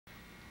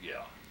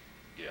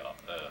yeah,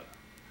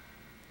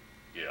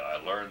 yeah. I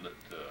learned that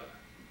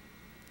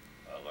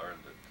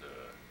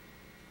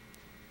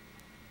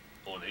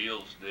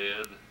O'Neill's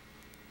dead,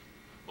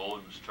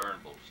 Bowden's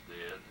Turnbull's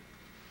dead,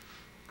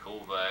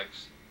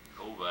 Kovacs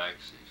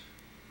is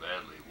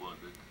badly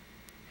wounded,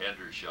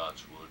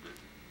 Hendershot's wounded,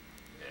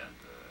 and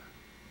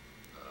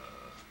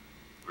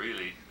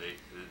really they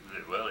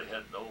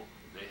had no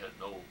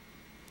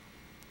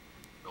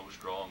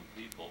strong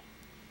people.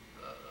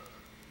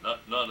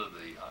 None of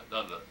the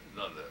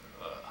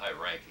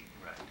high-ranking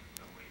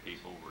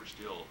people were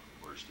still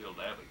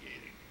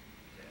navigating,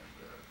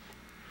 and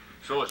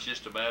so it's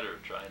just a matter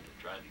of trying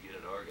to get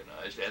it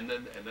organized. And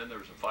then there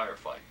was a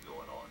firefight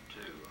going on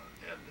too,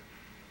 and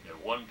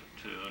one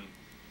platoon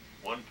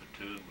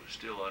was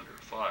still under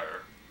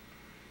fire,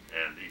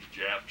 and these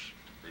Japs,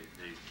 the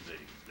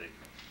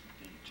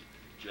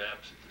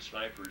Japs, the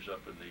snipers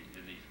up in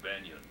these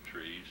banyan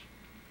trees,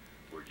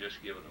 were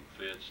just giving them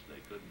fits. They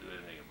couldn't do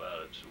anything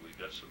about it, so we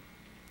got some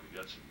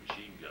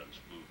machine guns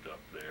moved up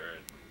there,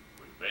 and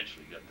we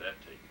eventually got that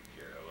taken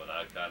care of. And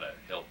I kind of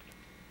helped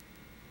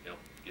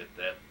get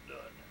that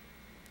done,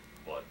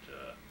 but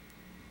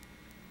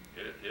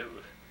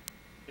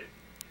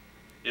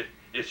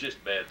it's just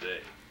a bad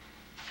day.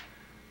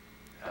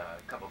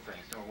 A couple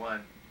things. Number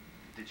one,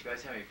 did you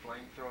guys have any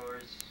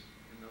flamethrowers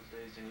in those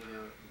days in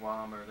either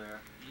Guam or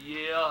there?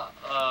 Yeah,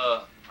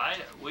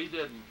 we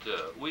didn't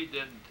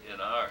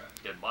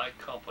in my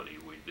company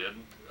we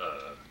didn't.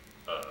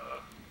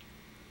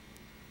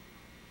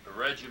 A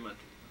regiment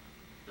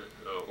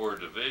or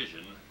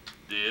division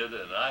did,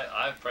 and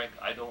I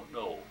don't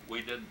know.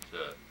 We didn't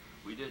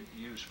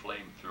use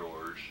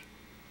flamethrowers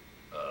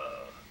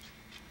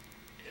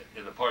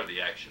in the part of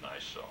the action I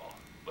saw,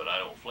 but I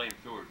know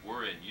flamethrowers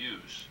were in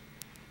use,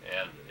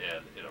 and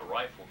in a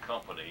rifle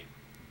company,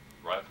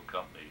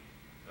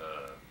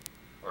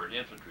 or an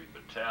infantry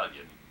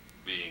battalion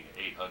being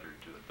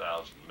 800 to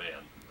 1,000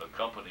 men, a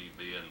company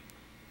being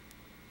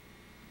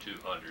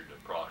 200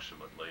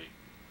 approximately,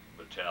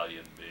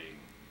 battalion being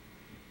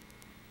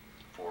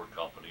 4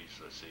 companies,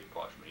 let's say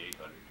approximately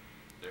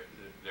 800.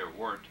 There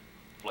weren't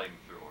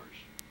flamethrowers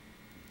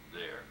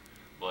there,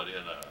 but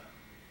in a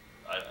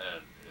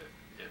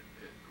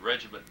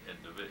regiment and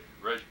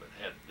regiment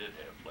did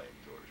have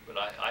flamethrowers, but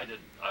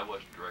I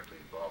wasn't directly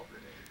involved in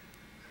it.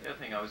 The other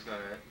thing I was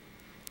going to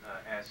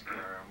ask,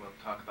 or we'll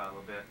talk about a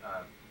little bit,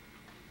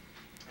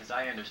 as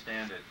I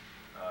understand it,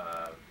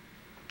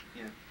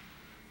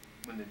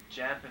 when the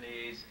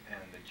Japanese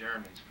and the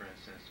Germans, for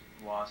instance,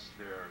 lost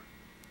their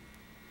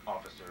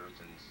officers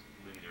and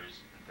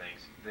leaders and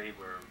things, they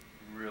were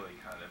really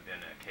kind of in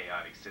a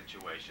chaotic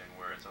situation,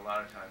 whereas a lot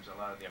of times, a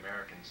lot of the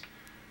Americans,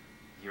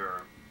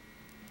 your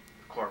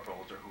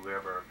corporals or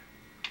whoever,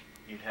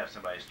 you'd have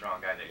somebody, a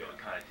strong guy that would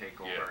kind of take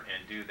over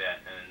and do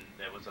that, and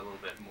that was a little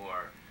bit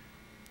more,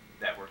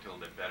 that worked a little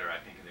bit better, I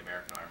think, in the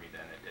American Army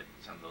than it did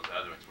some of those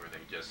other ones where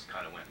they just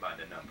kind of went by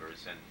the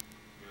numbers, and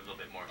it was a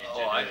little bit more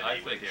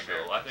ingenuity with the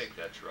Americans. I think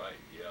that's right,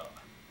 yeah.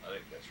 I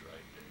think that's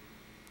right, Dave.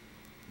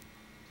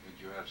 Did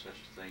you have such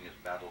a thing as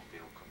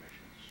battlefield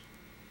commissions?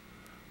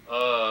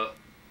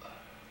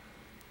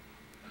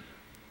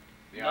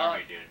 The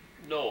Army did.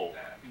 No,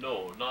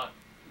 not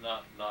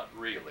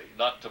really.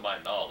 Not to my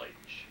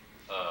knowledge.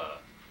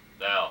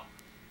 Now,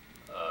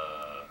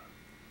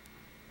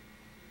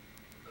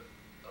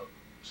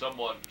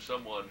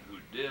 someone who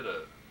did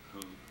a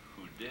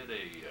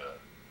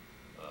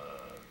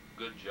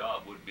good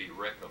job would be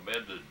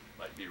recommended,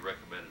 might be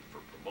recommended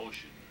for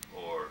promotion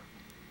or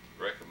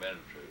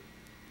recommended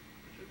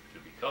to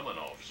become an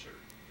officer.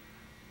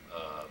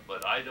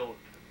 But I don't.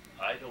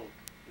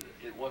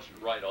 It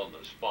wasn't right on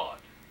the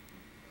spot.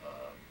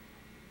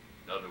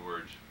 In other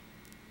words,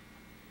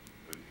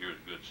 here's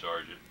a good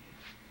sergeant.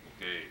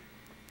 Okay,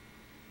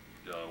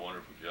 you've done a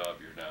wonderful job.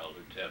 You're now a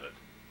lieutenant.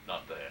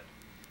 Not that.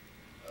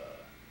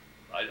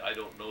 I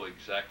don't know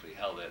exactly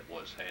how that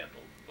was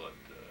handled, but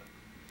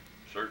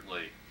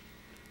certainly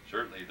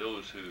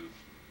those who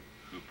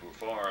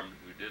performed,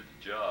 who did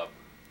the job,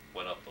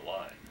 went up the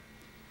line.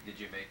 Did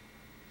you make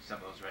some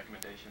of those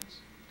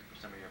recommendations for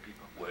some of your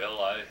people? Well,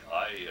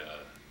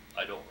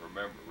 I don't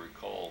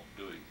recall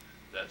doing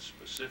that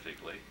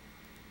specifically,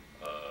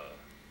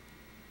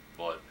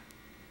 but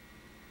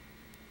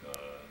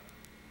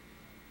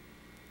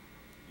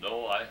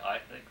no, I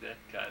think that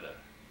kind of.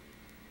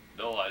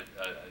 No,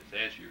 to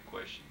answer your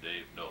question,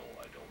 Dave, no,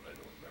 I don't remember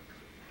doing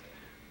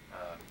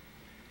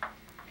that.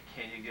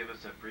 Can you give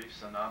us a brief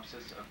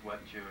synopsis of what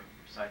your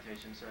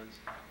citation says?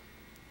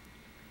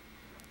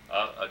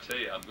 I'll tell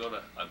you, you're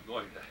gonna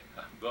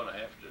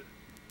have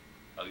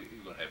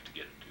to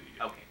get it to you.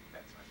 Okay,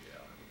 that's fine.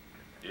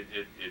 Yeah,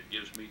 it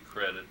gives me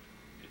credit.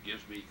 It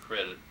gives me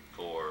credit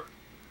for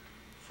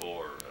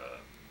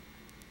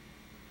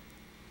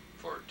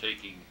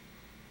taking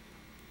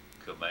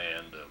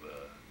command of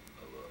a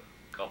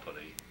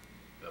company,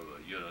 of a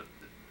unit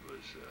that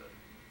was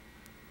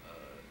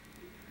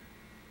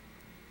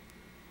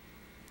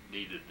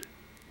needed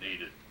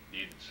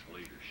some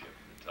leadership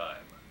at the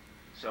time.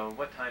 So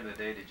what time of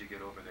the day did you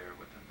get over there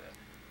with them then?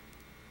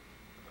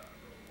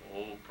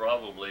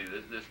 probably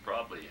this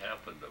probably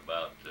happened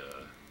about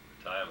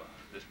time.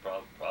 This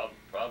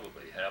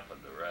probably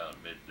happened around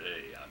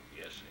midday, I'm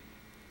guessing.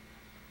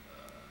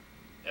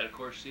 And of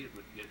course, see, it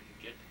would get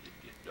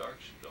dark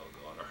so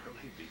doggone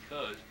early,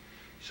 because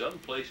some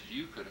places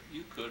you could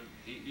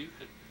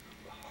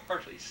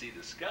hardly see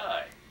the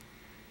sky.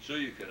 So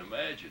you can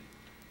imagine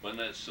when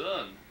that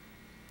sun's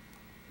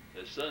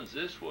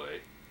this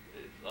way,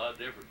 it's a lot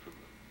different from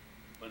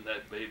when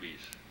that baby's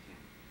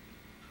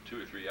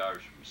 2 or 3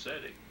 hours from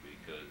setting,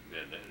 because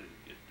and then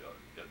it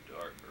got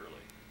dark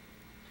early.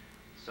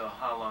 So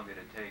how long did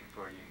it take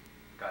before you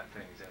got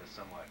things in a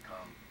somewhat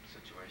calm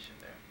situation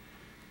there?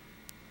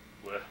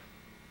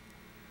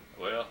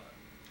 Well,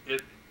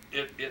 it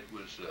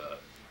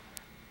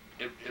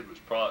was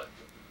probably,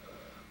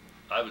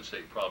 I would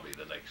say probably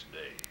the next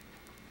day.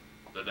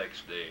 The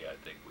next day, I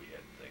think we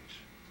had things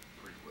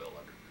pretty well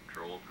under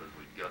control, because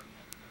we'd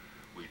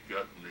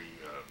gotten the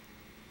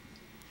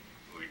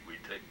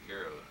we'd taken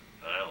care of.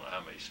 I don't know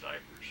how many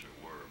snipers there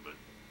were, but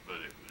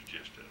it was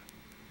just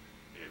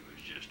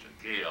a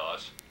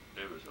chaos.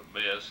 It was a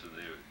mess, and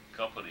the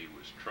company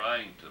was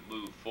trying to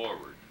move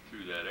forward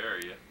through that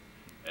area,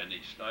 and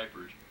these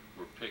snipers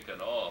were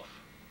picking off.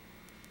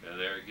 And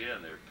there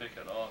again, they're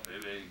picking off.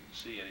 If they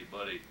see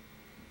anybody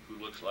who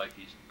looks like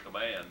he's in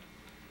command,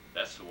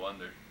 that's the one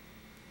they're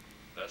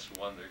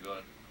going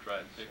to try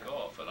and pick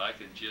off. And I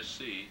can just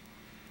see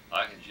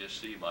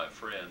my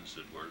friends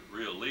that were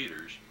real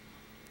leaders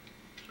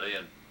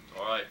saying,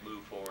 "All right,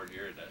 move forward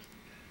here." And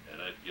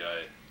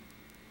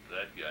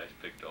that guy's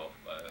picked off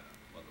by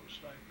one of those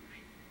snipers.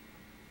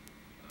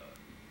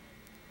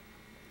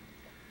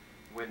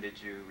 When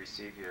did you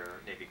receive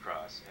your Navy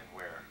Cross, and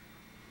where?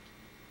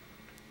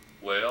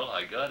 Well,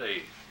 I got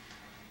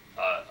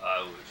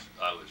I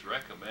was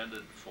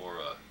recommended for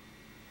a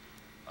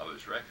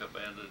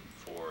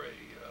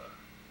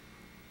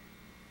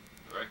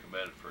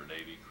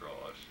Navy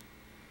Cross,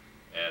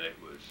 and it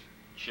was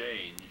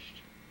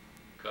changed,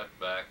 cut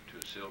back to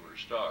a Silver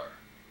Star.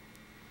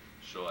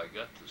 So I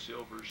got the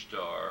Silver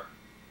Star.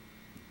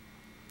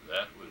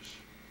 That was,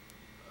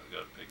 I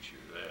got a picture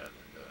of that.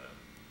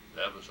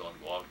 That was on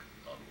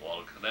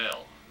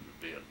Guadalcanal,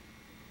 being,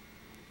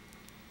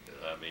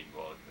 I mean,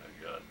 God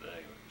dang,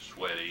 it was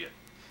sweaty,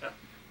 and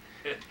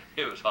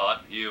it was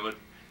hot and humid.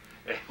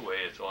 Anyway,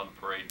 it's on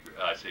parade.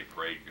 I say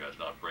parade ground. It's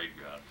not parade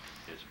ground.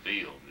 It's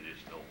field. It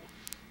is no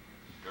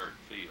dirt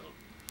field.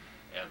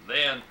 And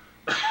then,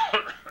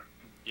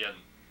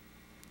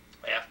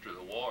 after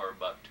the war,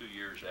 about 2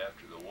 years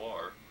after the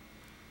war,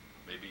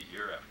 maybe a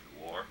year after the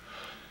war,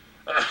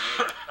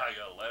 I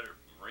got a letter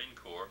from the Marine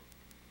Corps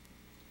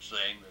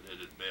saying that they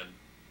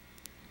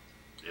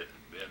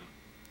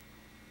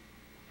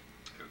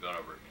were going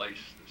to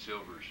replace the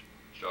Silver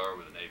Star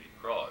with a Navy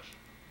Cross.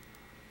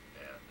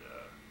 And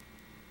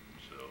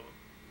so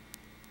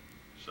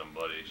some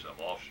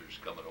officer's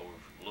coming over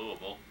from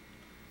Louisville,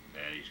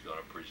 and he's going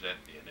to present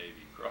me a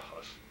Navy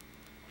Cross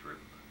for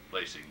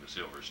replacing the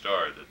Silver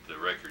Star, that the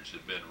records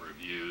had been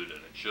reviewed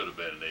and it should have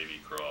been a Navy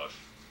Cross.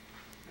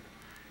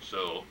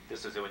 So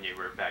this is when you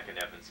were back in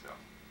Evansville.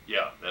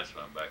 Yeah, that's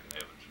when I'm back in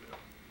Evansville.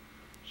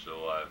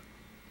 So I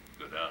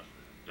go down to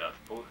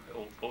the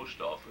old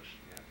post office,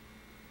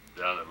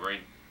 down the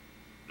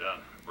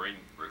Marine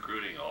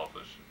recruiting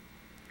office.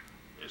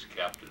 This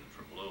captain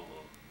from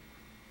Louisville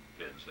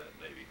pins that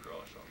Navy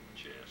Cross on the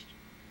chest,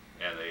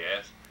 and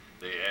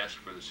they asked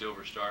for the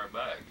Silver Star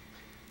back.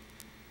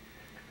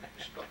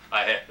 So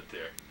I had it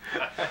there.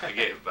 I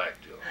gave it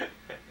back to him.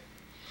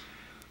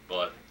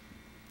 But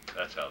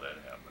that's how that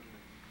happened.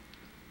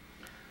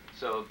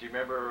 So do you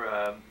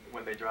remember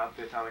when they dropped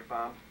the atomic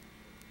bomb?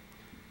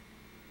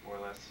 More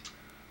or less.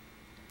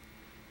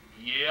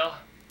 Yeah,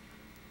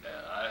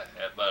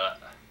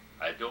 but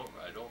I don't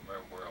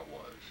remember where I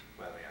was.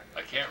 Well, yeah.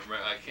 I can't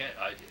remember. I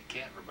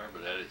can't remember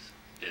that.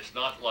 It's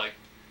not like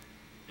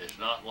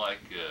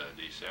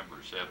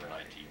December 7,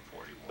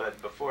 1941.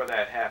 But before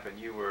that happened,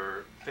 you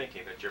were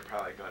thinking that you're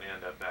probably going to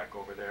end up back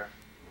over there,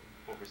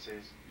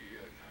 overseas.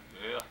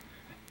 Yeah.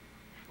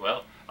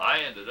 Well, I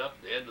ended up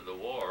at the end of the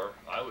war.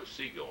 I was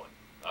seagoing.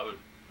 I was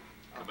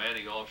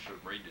commanding officer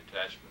of Marine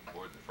Detachment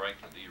aboard the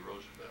Franklin D.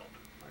 Roosevelt.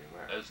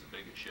 That was the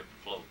biggest ship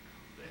afloat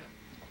then.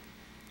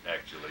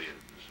 Actually, it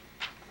was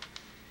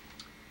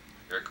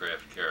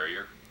aircraft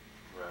carrier.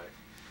 Right.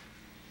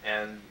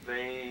 And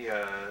they,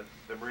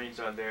 the Marines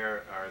on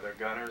there, are their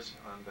gunners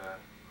on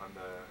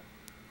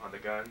the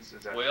guns?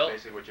 Is that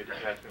basically what your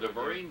detachment? The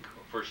Marine,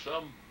 for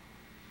some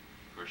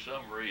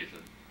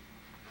reason,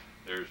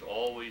 there's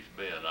always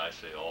been, I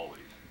say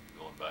always,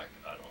 going back,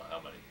 I don't know how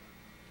many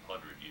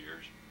 100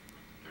 years,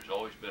 there's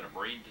always been a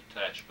Marine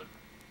detachment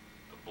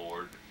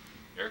aboard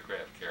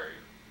aircraft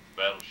carrier,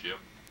 battleship,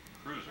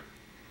 cruiser.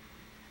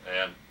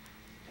 And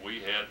we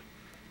had,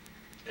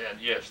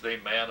 and yes, they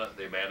man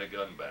a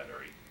gun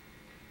battery,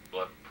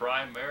 but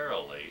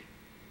primarily,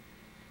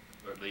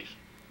 or at least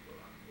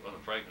on the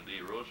Franklin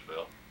D.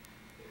 Roosevelt,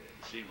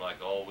 it seemed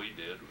like all we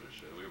did was,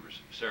 we were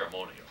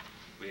ceremonial.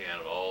 We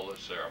handled all the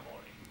ceremony.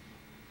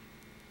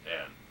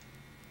 And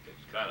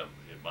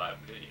it in my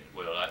opinion.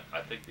 Well,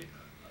 I think they've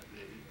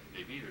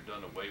either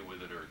done away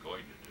with it or are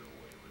going to do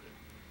away with it.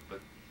 But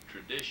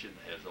tradition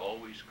has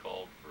always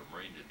called for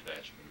Marine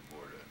detachment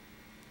aboard a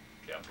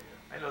capital.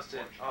 I noticed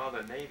at all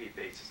the Navy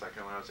bases, like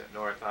when I was at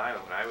North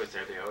Island, when I was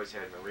there, they always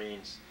had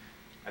Marines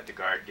at the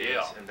guard gates.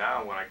 Yeah. And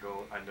now when I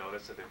go, I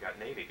notice that they've got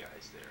Navy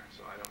guys there.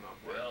 So I don't know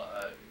if Well,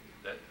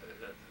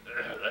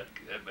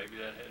 maybe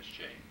that has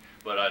changed.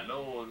 But I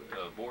know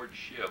aboard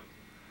ship,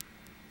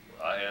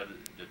 I had a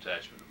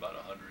detachment of about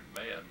 100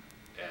 men,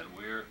 and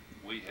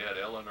we had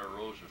Eleanor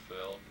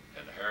Roosevelt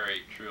and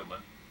Harry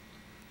Truman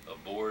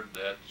aboard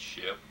that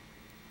ship.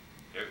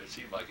 It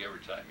seemed like every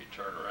time you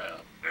turn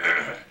around,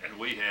 and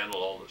we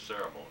handled all the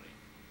ceremony.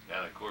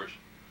 And of course,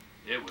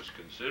 it was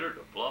considered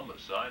a plum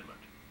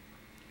assignment.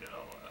 You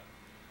know,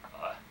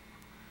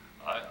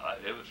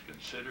 it was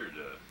considered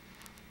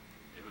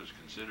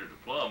a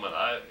plum, and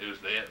it was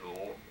the end of the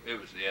war. It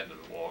was the end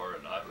of the war,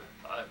 and I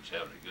was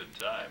having a good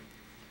time.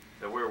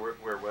 So where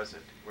was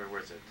it? Where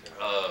was it?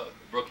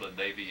 Brooklyn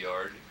Navy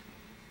Yard.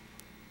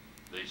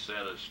 They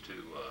sent us to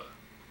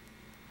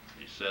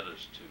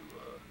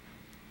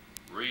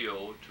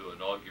Rio to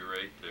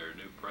inaugurate their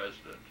new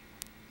president.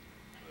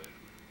 They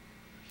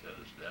sent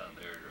us down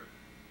there,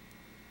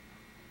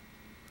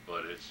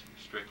 but it's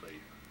strictly,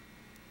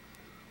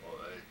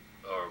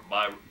 or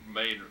my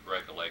main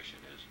recollection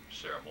is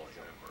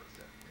ceremonial work.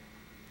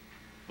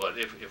 But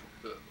if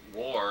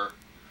war,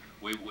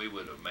 we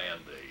would have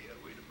manned a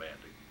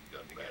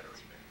gun battery.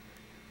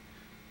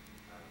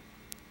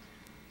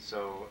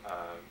 So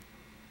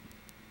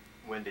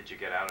when did you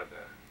get out of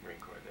the Marine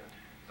Corps then?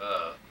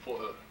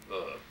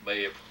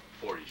 May of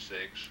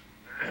 '46.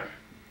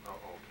 Oh,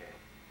 okay.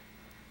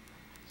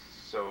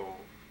 So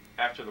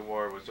after the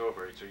war was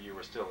over, so you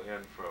were still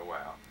in for a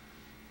while.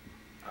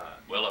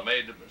 Well, I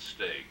made the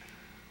mistake.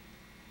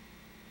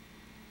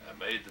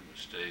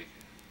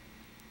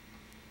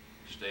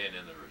 Staying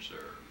in the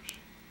reserves.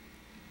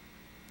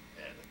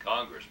 And the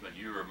congressman,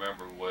 you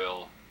remember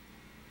well,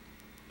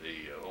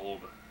 the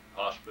old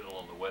hospital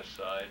on the west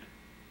side?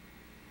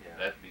 Yeah.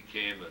 That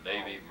became the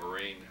Navy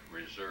Marine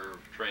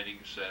Reserve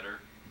Training Center.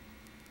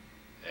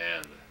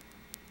 And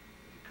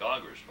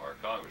our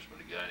congressman,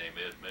 a guy named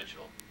Ed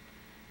Mitchell,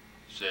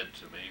 said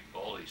to me,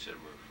 Paul, he said,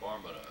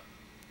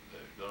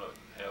 they're going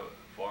to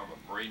form a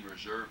Marine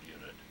Reserve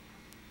unit,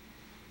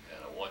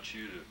 and I want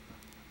you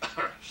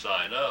to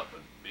sign up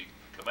and be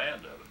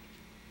command of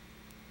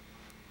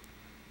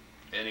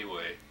it.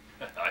 Anyway,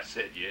 I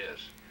said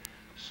yes.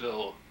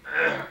 So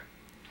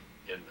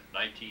in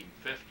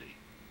 1950,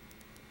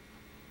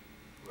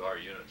 our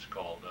units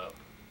called up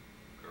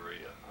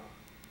Korea.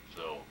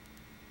 So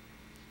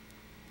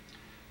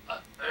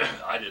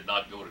I did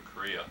not go to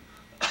Korea.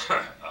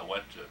 I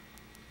went to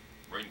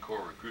Marine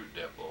Corps Recruit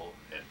Depot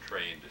and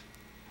trained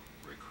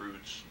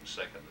recruits and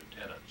second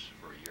lieutenants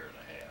for a year and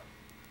a half.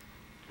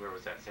 Where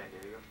was that, San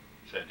Diego?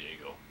 San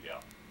Diego,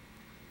 yeah.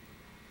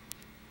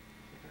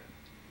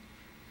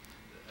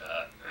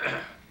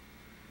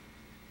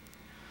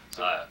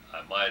 So I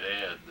might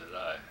add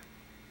that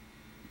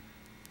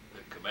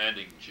the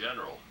commanding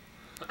general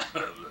of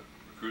the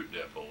recruit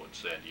depot in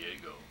San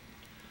Diego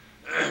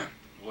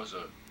was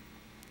a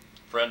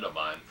friend of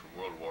mine from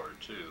World War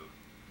II,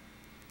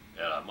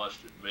 and I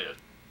must admit,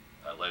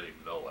 I let him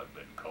know I'd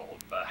been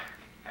called back.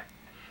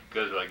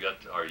 Because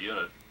our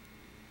unit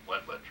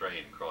went by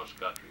train cross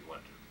country,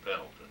 went to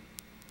Pendleton,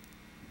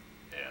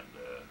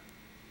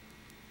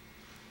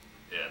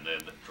 and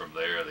then from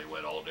there they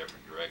went all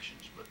different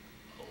directions, but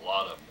a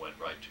lot of them went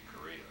right to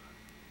Korea.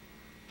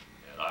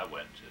 And I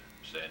went to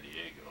San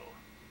Diego.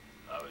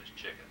 I was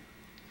chicken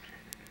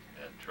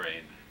and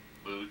trained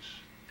boots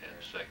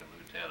and second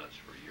lieutenants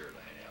for a year and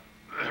a half.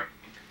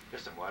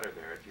 There's some water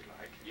there if you'd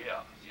like.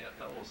 Yeah,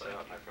 no, I thank you.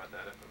 brought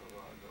that up a little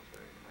while ago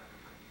for you.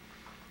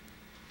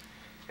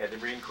 Had the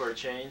Marine Corps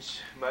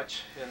changed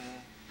much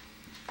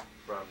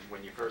from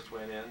when you first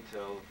went in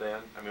till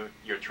then? I mean,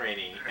 your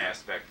training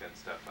aspect and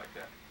stuff like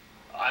that.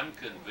 I'm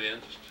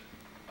convinced,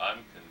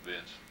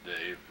 Dave,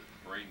 that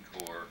the Marine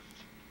Corps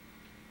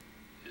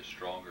is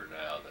stronger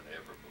now than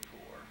ever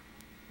before.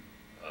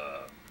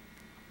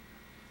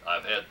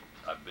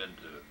 I've been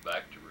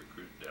back to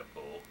Recruit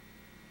Depot,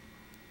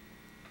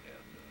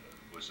 and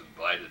was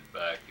invited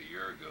back a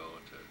year ago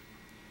to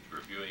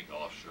reviewing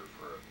officer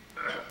for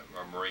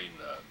a Marine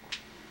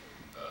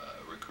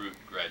recruit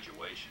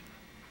graduation,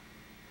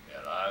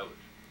 and I was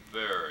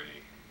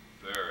very,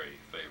 very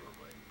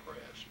favorably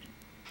impressed.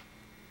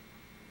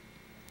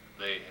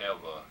 They have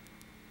a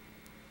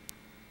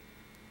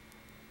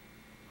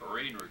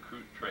Marine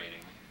recruit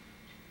training.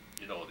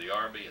 You know, the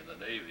Army and the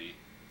Navy,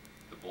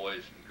 the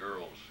boys and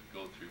girls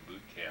go through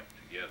boot camp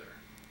together.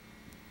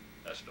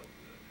 That's no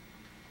good.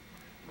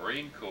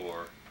 Marine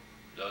Corps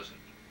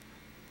doesn't.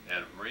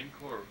 And Marine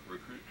Corps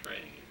recruit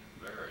training is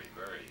very,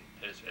 very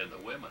intense. And the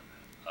women,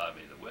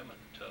 the women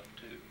are tough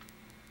too.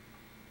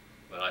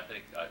 But I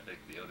think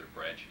the other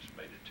branches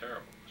made a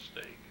terrible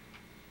mistake.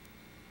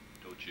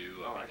 Don't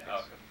you? I think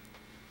so.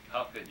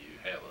 How can you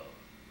have a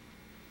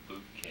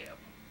boot camp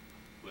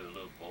with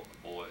little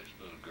boys,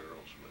 little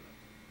girls with them?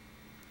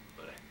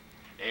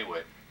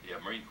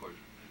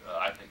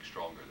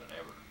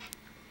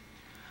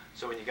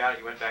 So when you got it,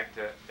 you went back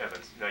to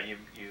Evans. Now you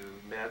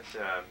met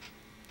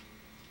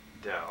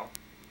Dell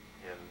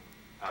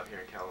out here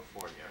in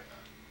California,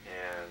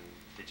 and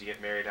did you get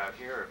married out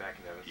here or back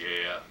in Evans?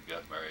 Yeah,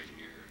 got married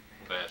here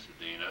in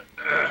Pasadena.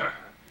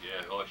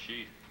 Yeah, oh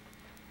she.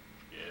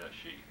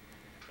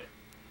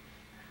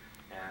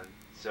 And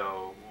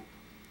so,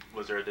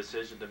 was there a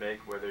decision to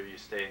make whether you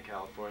stay in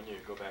California or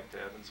go back to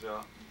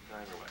Evansville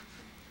time or what?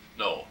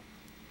 No,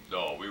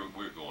 we were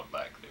going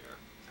back there,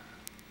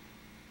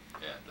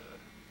 and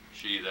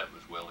that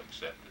was well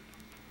accepted.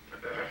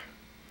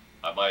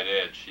 I might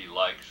add, she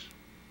likes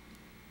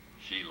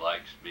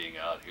being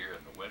out here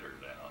in the winter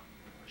now.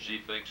 She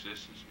thinks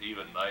this is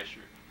even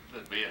nicer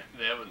than being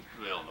in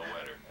Evansville in the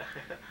winter,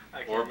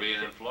 or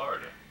being in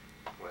Florida.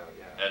 Well,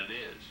 yeah. And it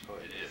is. Oh,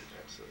 it is.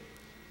 Absolutely.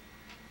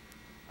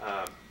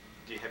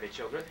 Do you have any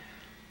children?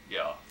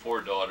 Yeah,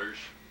 4 daughters.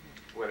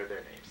 What are their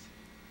names?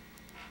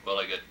 Well,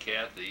 I got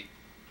Kathy,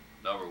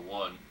 number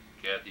 1.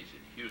 Kathy's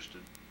in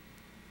Houston.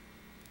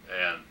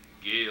 And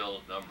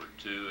Gail, number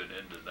 2, in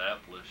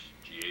Indianapolis,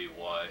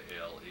 Gayle.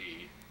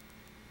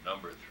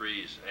 Number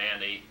 3 is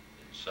Annie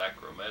in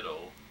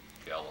Sacramento,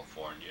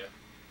 California.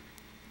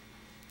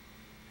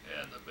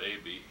 And the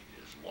baby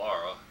is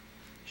Laura.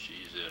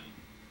 She's in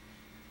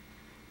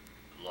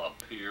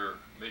Lapeer,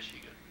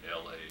 Michigan,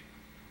 Lapeer,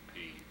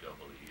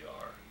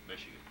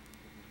 Michigan.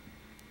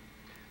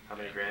 How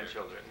many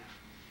grandchildren?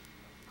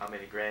 How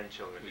many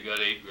grandchildren? We got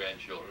 8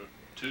 grandchildren.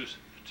 Two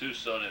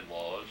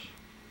son-in-laws.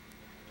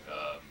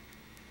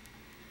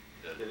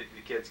 Do the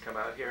kids come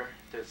out here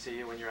to see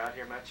you when you're out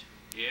here much?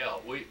 Yeah,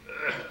 we've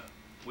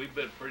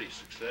been pretty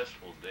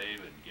successful, Dave,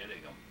 in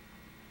getting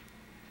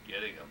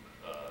them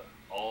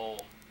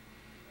all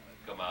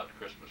come out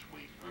Christmas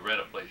week. We rent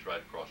a place right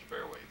across the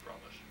fairway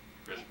from us,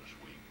 Christmas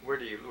week. Where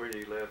do you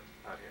live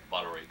out here?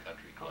 Monterey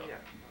Country Club. Oh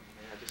yeah,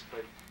 I just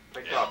played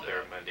golf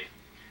there Monday.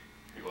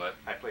 You what?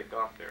 I played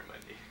golf there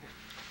Monday.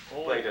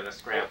 Oh, played in a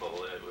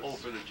scramble. It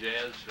was, for the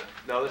Jazz?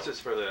 No, this is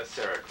for the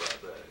Sarah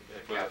Club, the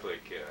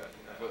Catholic.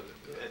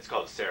 It's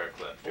called the Sarah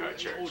Club through our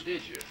church. Oh,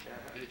 did you?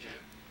 Did you?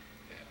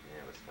 Yeah,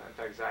 it was fun. In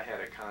fact, I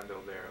had a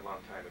condo there a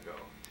long time ago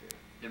too.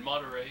 In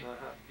Monterey?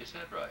 Uh-huh. Is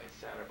that right?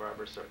 Santa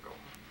Barbara Circle.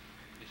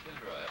 Is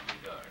that right? Be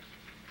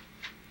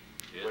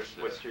darned.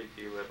 What street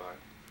do you live on?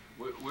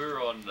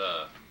 We're on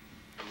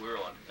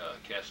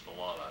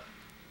Castellana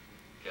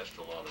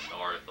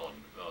North on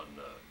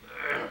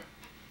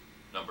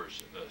number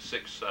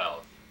 6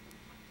 South,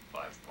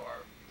 5 Par.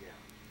 Yeah.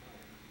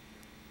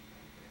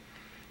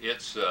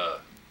 It's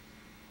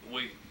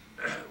we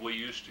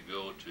used to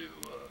go to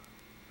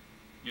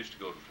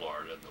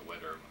Florida in the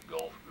winter, a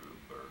golf group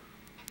or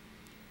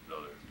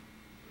another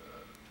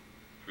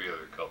 3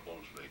 other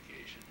couples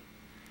vacation,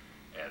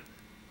 and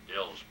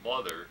Dell's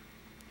mother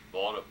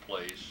bought a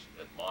place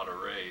at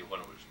Monterey when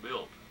it was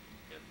built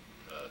in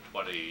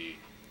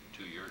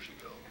 22 years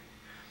ago.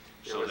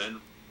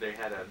 Then they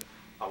had a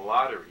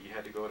lottery. You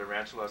had to go to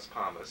Rancho Las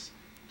Palmas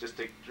just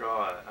to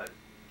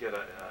get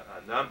a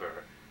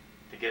number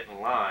to get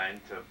in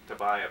line to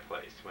buy a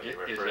place when you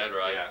were Is first. that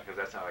right? Yeah, because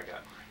that's how I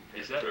got.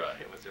 Is that right?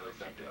 It was really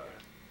something.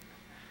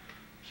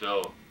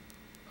 So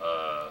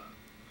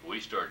we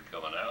started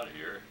coming out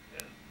here,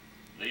 and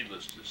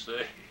needless to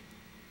say,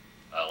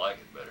 I like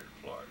it better than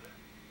Florida.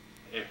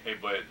 If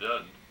anybody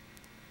doesn't,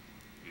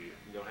 you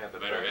don't have the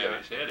better bug, have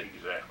his head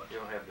examined. You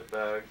don't have the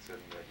bugs and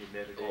the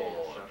humidity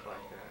and stuff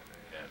like that.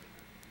 And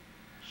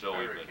so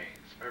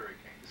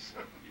hurricanes.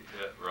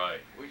 Yeah,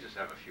 right. We just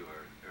have a few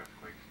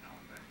earthquakes now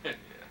and then.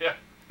 Yeah,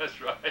 that's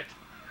right.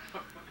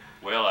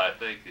 Well, I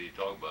think you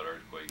talk about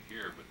earthquake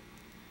here, but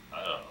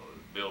I don't know,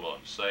 built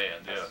on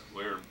sand. Yeah,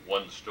 we're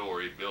 1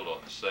 story, built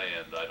on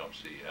sand. I don't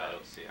see how. You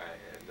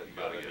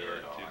gotta get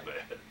hurt too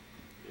bad.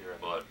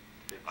 But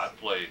I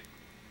play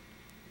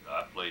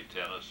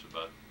tennis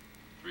about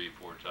 3 or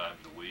 4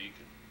 times a week,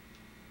 and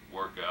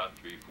work out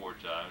 3 or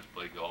 4 times,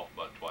 play golf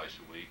about twice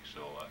a week,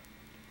 so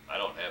I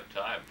don't have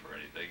time for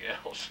anything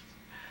else.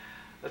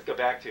 Let's go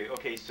back to,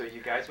 okay, so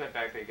you guys went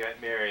back there, you got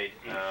married,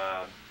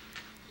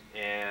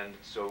 and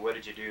so what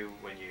did you do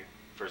when you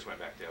first went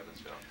back to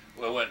Evansville?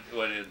 Well,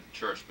 went in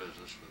church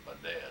business with my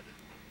dad,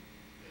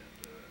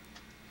 and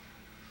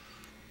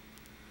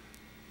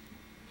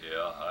yeah,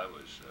 I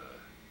was.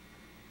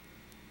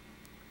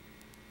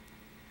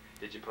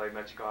 Did you play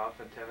much golf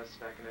and tennis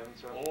back in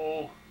Evansville?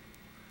 Oh,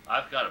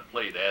 I've kind of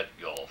played at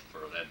golf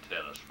and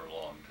tennis for a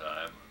long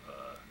time.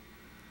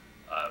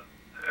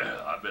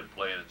 I've been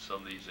playing in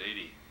some of these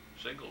 80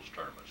 singles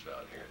tournaments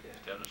out here,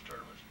 tennis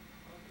tournaments.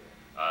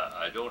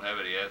 I don't have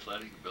any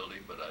athletic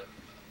ability, but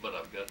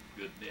I've got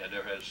good knee. I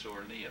never had a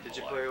sore knee in my life. Did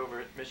you play over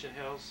at Mission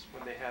Hills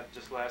when they had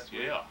just last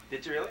week? Yeah.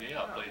 Did you really?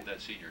 Yeah, I played in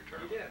that senior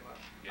tournament. You did? Well,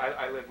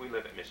 yeah. We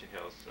live at Mission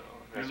Hills, so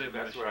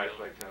that's where I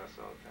play tennis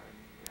all the time.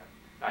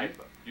 Yeah.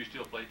 You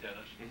still play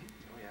tennis?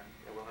 Mm-hmm. Oh yeah.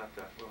 We'll have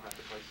to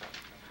play some.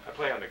 I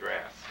play on the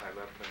grass. I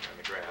love playing on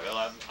the grass. Well,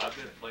 I've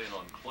been playing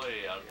on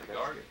clay out at the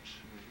gardens,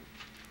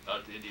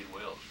 out at the Indian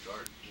Wells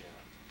Gardens. Yeah.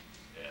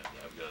 And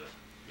I've got a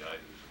guy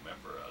who's a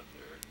member out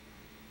there.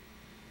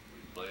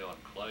 We play on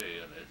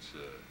clay, and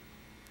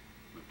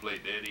we play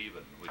dead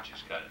even, which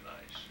is kind of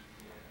nice.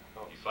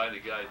 Yeah. Oh, You find a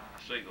guy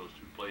singles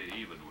who play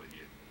even with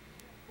you.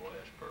 Boy,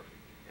 that's perfect.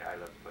 yeah, I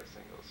love to play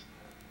singles.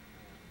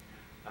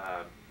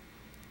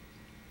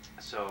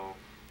 So,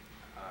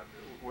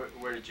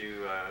 where did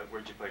you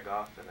play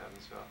golf in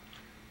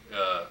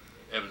Evansville?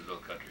 Evansville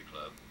Country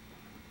Club.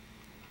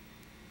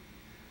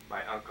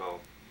 My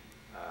uncle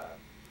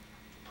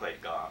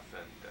played golf,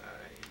 and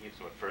he was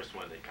the first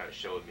one that kind of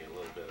showed me a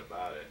little bit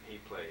about it. He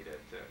played at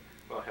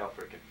well,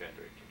 Helfrich and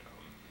Fendrick, you know.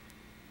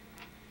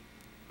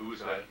 Who was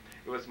So that?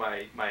 It was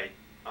my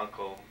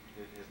uncle.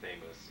 His name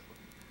was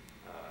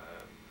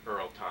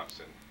Earl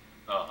Thompson.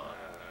 Uh-huh.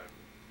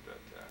 But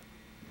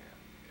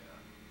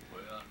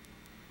Yeah.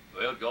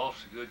 Well,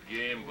 golf's a good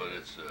game, but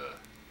it's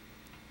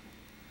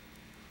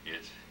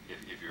if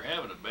you're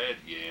having a bad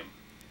game,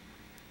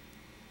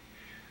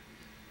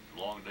 it's a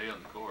long day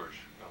on the course.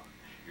 oh,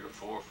 You're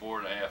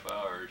 4.5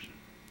 hours.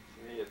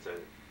 for me, it's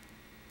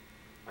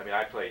I mean,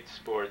 I played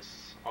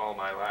sports all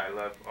my life. I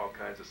love all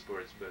kinds of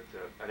sports, but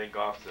I think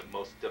golf's the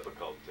most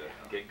difficult to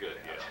get good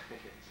at. Yeah.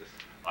 It's just,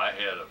 I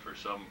had for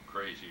some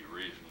crazy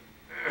reason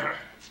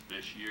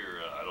this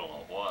year, I don't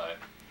know why,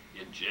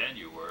 in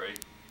January,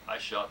 I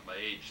shot my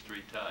age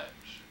 3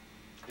 times.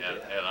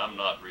 And I'm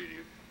not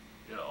really,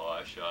 you know,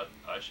 I shot,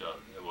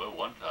 well,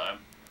 one time,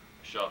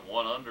 I shot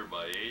 1 under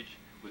my age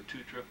with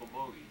 2 triple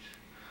bogeys.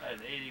 I had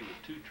an 80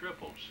 with 2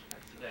 triples.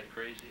 Isn't that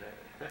crazy?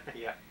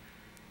 yeah.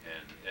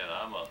 And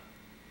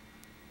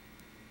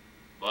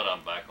but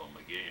I'm back on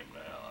my game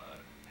now.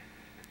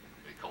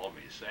 They called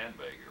me a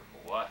sandbagger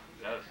for what?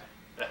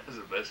 That was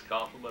the best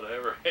compliment I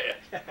ever had.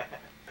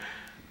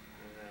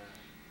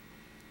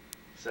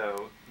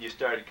 So you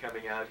started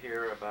coming out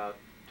here about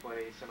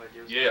 20 some odd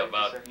years ago? Yeah,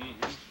 about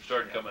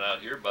started coming out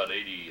here about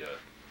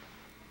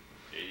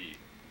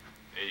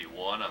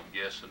 81, I'm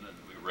guessing, and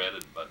we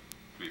rented about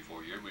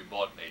 3-4 years. We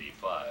bought in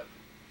 85.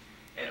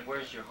 And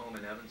where's your home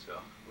in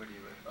Evansville? Where do you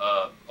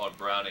live? On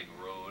Browning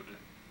Road,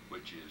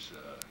 which is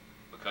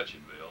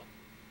McCutcheonville,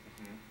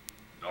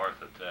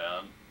 north of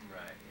town.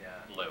 Right,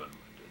 yeah. 11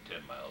 to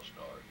 10 miles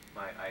north.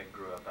 I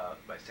grew up out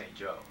by St.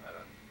 Joe, out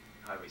on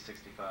Highway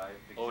 65.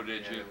 Big Oh,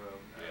 did you? Road.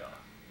 Yeah.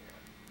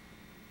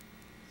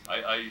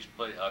 I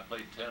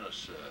played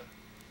tennis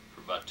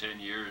for about 10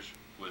 years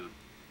with a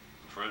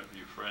friend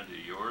of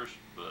yours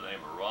by the name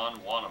of Ron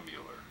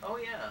Wannemuller. Oh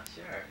yeah,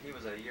 sure. He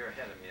was a year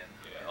ahead of me.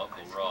 Yeah, in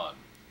Uncle high school. Ron.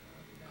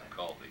 Oh, I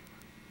called him.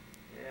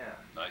 Yeah.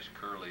 Nice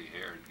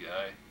curly-haired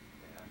guy.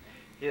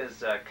 Yeah.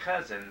 His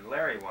cousin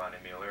Larry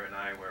Wannemuller and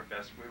I were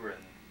we were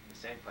in the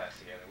same class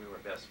together. We were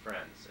best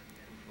friends, and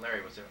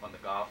Larry was on the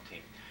golf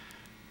team.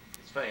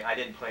 It's funny. I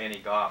didn't play any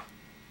golf,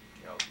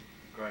 you know,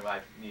 growing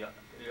up.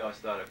 You always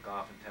thought of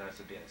golf and tennis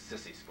as being a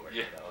sissy sport.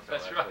 Yeah, you know, so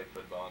that's I right. played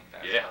football and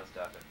basketball Yeah. and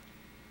stuff.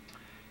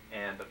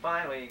 But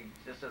finally,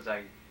 just as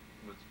I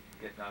was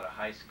getting out of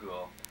high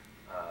school,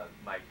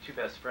 my 2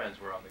 best friends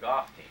were on the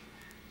golf team.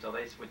 So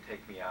they would take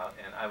me out,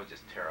 and I was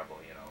just terrible,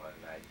 you know, and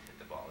I'd hit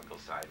the ball and go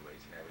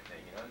sideways and everything,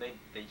 you know, and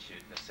they'd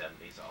shoot in the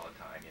 70s all the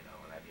time, you know,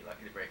 and I'd be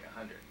lucky to break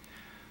 100.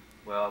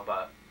 Well,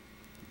 about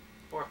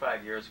 4 or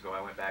 5 years ago,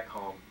 I went back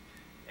home,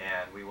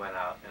 and we went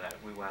out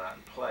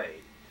and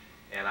played.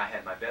 And I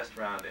had my best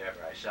round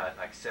ever. I shot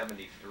like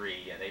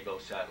 73, and they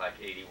both shot like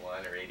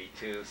 81 or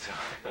 82. So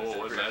Oh,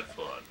 wasn't that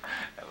fun?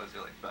 That was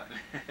really fun.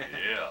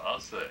 Yeah, I'll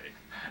say.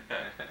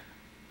 But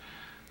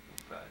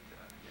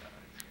yeah,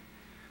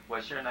 well,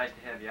 it's sure nice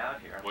to have you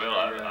out here. Well,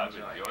 I've I've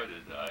enjoyed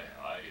it.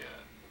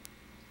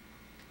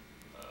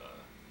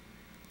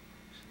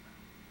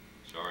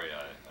 Sorry,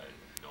 I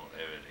don't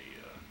have any.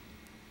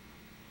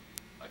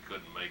 I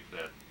couldn't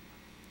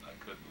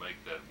make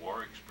that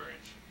war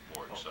experience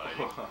more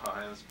exciting.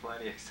 It was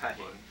plenty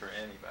exciting for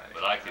anybody.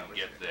 But I can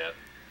get that.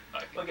 I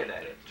can We'll get get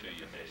that that to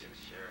you, maybe.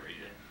 Sure. Read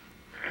it.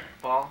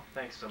 Paul,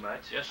 thanks so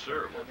much. Yes,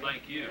 sir. Well, Coming.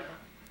 thank you. Yeah.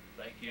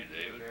 Thank you, Thank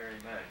you David. very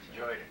much.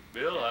 Enjoyed it.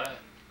 Bill, I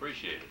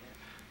appreciate it.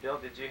 Bill,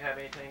 did you have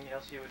anything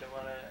else you would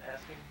want to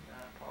ask him,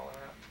 Paul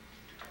or Rob?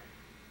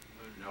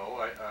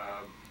 No,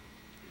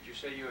 did you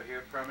say you were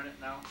here permanent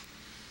now?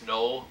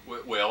 No,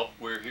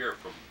 we're here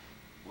from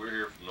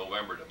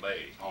November to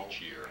May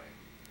each year.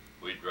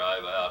 We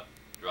drive out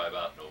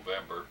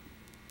November,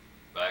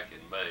 back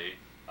in May.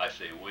 I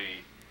say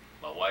we.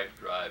 My wife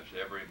drives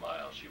every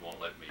mile. She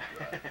won't let me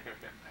drive.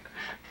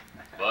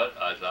 But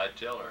as I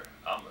tell her,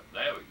 I'm a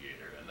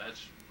navigator, and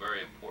that's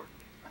very important.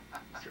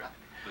 That's right.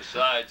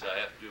 Besides, I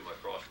have to do my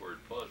crossword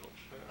puzzles.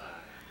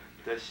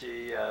 Does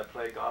she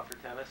play golf or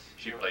tennis?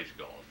 She plays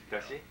golf.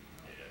 Does she? Yeah.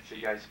 So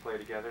you guys play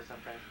together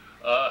sometimes?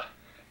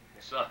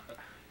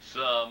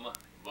 Some,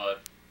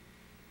 but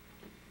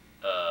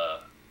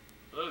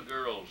little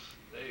girls,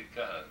 they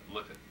kind of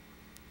look at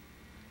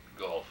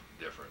golf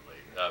differently.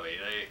 I mean,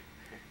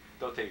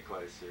 Don't take it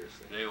quite as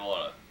seriously. they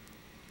want to.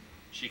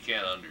 She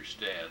can't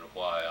understand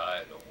why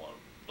I don't want to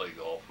play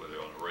golf with her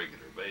on a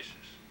regular basis.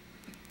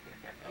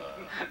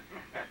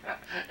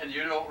 And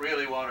you don't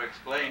really want to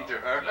explain to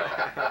her. No.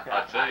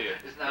 I tell you,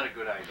 It's not a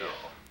good idea.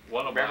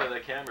 one of Remember, my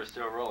the camera's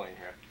still rolling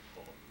here.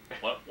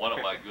 one of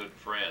my good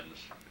friends.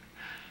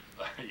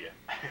 Yeah,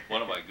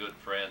 one of my good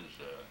friends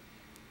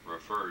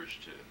refers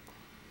to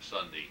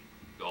Sunday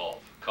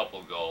golf,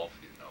 couple golf,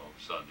 you know,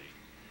 Sunday,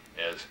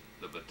 as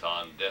the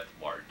Baton Death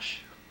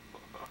March.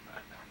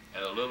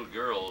 And the little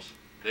girls,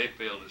 they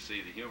fail to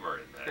see the humor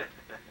in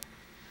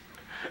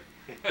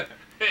that.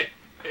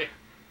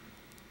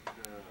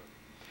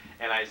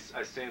 And I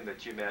assume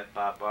that you met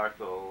Bob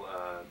Barthel,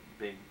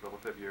 being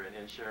both of you in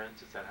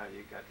insurance. Is that how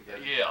you got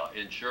together? Yeah,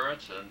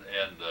 insurance,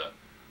 and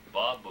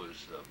Bob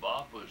was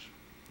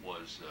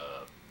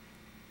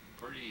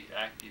pretty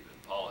active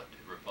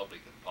in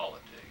Republican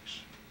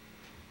politics,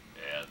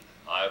 and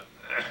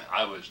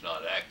I was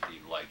not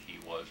active like he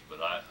was,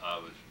 but I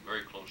was a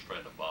very close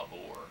friend of Bob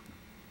Orr,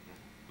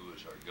 who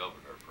was our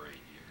governor for 8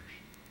 years,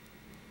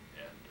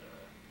 and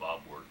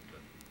Bob Barthel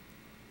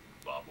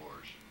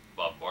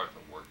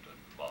worked on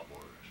Bob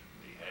Orr's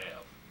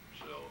behalf.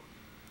 So,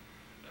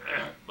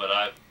 but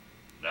I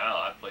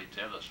play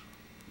tennis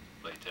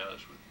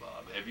with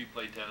Bob. Have you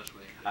played tennis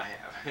with him? I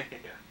have.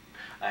 Yeah.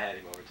 I had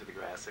him over to the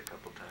grass a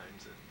couple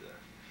times, and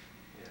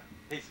yeah,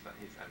 he's fun.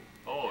 I mean,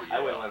 oh yeah. I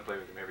wouldn't want to play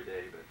with him every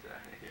day, but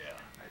yeah,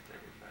 I think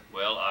he's fun.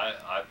 Well,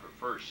 I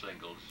prefer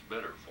singles. It's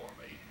better for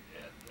me,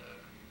 and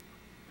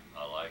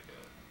I like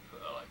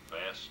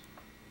fast,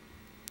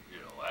 you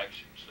know,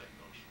 action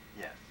singles.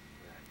 Yes.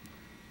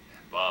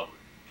 And Bob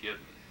would kid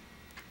me.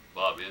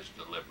 Bob is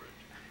deliberate.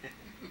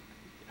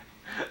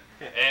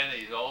 And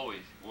he's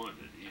always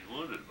wounded. He's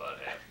wounded about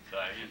half the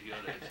time. He's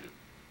got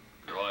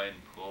a groin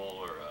pull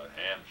or a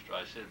hamstring.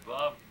 I said,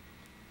 Bob,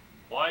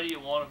 why do you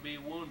want to be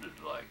wounded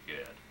like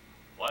that?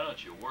 Why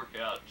don't you work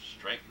out and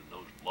strengthen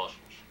those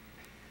muscles?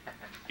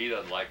 He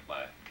doesn't like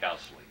my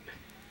counseling.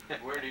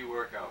 Where do you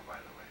work out, by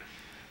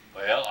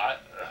the way? Well,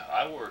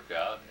 I work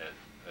out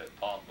at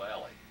Palm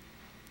Valley.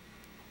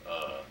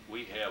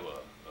 We have a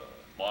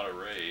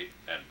Monterey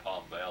and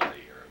Palm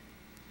Valley are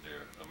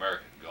their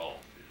American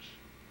Golf is.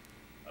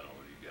 I don't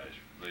know if you guys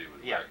are familiar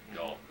with American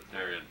Golf, but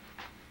they're in.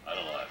 I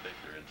don't know. I think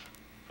they're in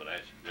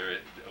financial.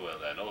 Well,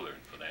 I know they're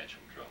in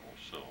financial trouble.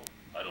 So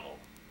I don't know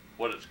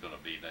what it's going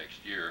to be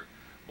next year,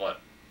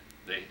 but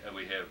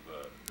we have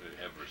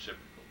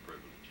reciprocal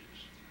privileges,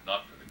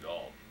 not for the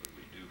golf, but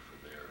we do for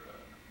their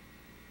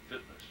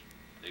fitness.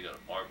 They got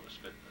a marvelous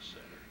fitness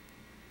center,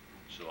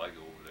 so I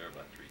go over there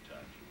about 3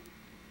 times a week.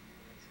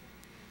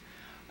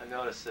 I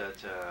noticed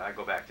that I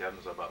go back to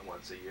Evansville about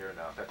once a year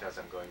now. In fact, as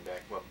I'm going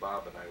back, well,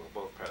 Bob and I will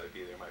both probably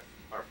be there.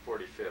 Our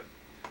 45th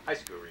high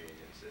school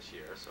reunions this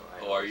year. So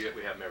are you?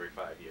 We have them every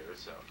 5 years.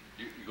 So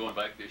You going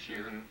back this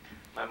year? Mm-hmm.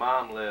 My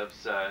mom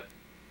lives.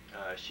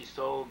 She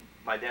sold.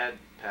 My dad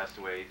passed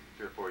away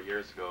 3 or 4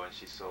 years ago, and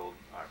she sold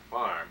our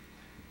farm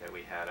that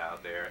we had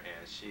out there,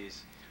 and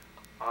she's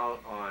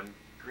out on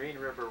Green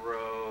River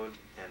Road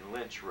and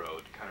Lynch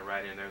Road, kind of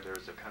right in there.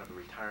 There's a kind of a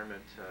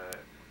retirement.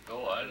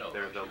 Oh, I know.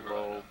 There's a You're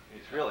low. right.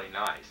 It's really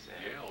nice.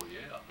 And Yeah, oh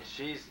yeah.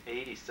 she's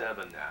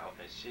 87 now,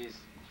 and she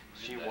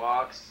Isn't that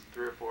walks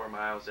 3 or 4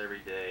 miles every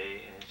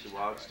day, and she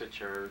walks to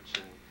church,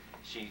 and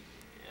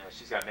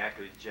she's got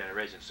macular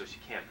degeneration, so she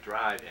can't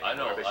drive anymore. I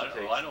know. But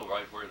she I know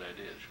right where that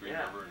is. Green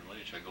Yeah. River and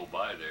Lynch. I go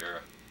by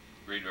there,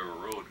 Green River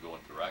Road,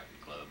 going to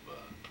Racket Club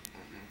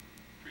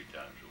 3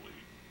 times a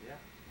week. Yeah.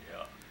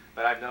 Yeah.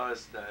 But I've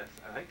noticed that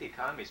I think the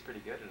economy's pretty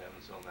good in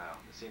Evansville now.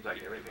 It seems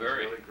like everything's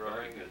really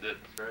growing. Very good.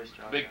 It's very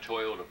strong. Big now.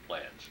 Toyota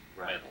plants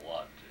Right. meant a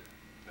lot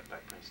to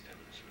Like Princeton.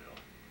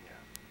 Evansville. Yeah.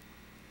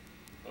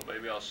 Well,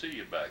 maybe I'll see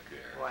you back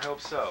there. Well, I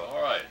hope so.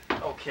 All right.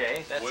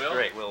 Okay, that's Well-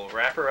 great. We'll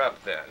wrap her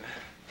up then.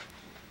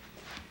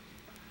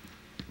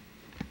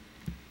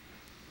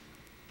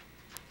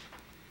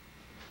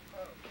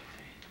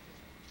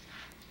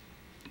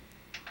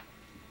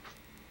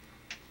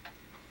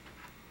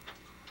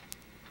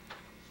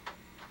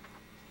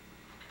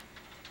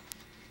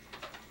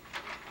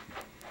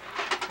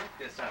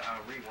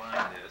 I'll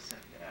rewind this,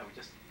 and yeah, we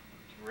just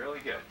really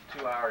good.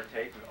 2-hour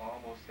tape. We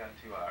almost got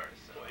 2 hours.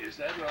 So. Is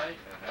that right?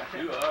 Uh-huh.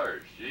 2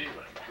 hours. Gee,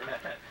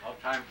 How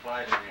time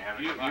flies when you're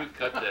having you fun.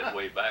 cut that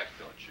way back,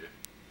 don't you?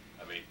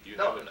 I mean, you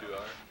No, have a no. 2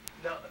 hour?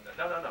 No.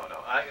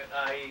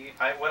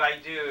 What I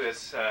do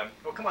is,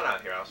 well, come on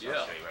out here. I'll show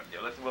you what I'm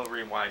doing. We'll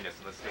rewind this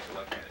and let's take a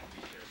look at it.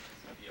 Be sure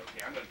it's gonna be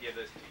okay. I'm gonna give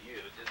this to you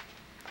just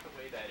the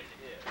way that it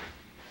is.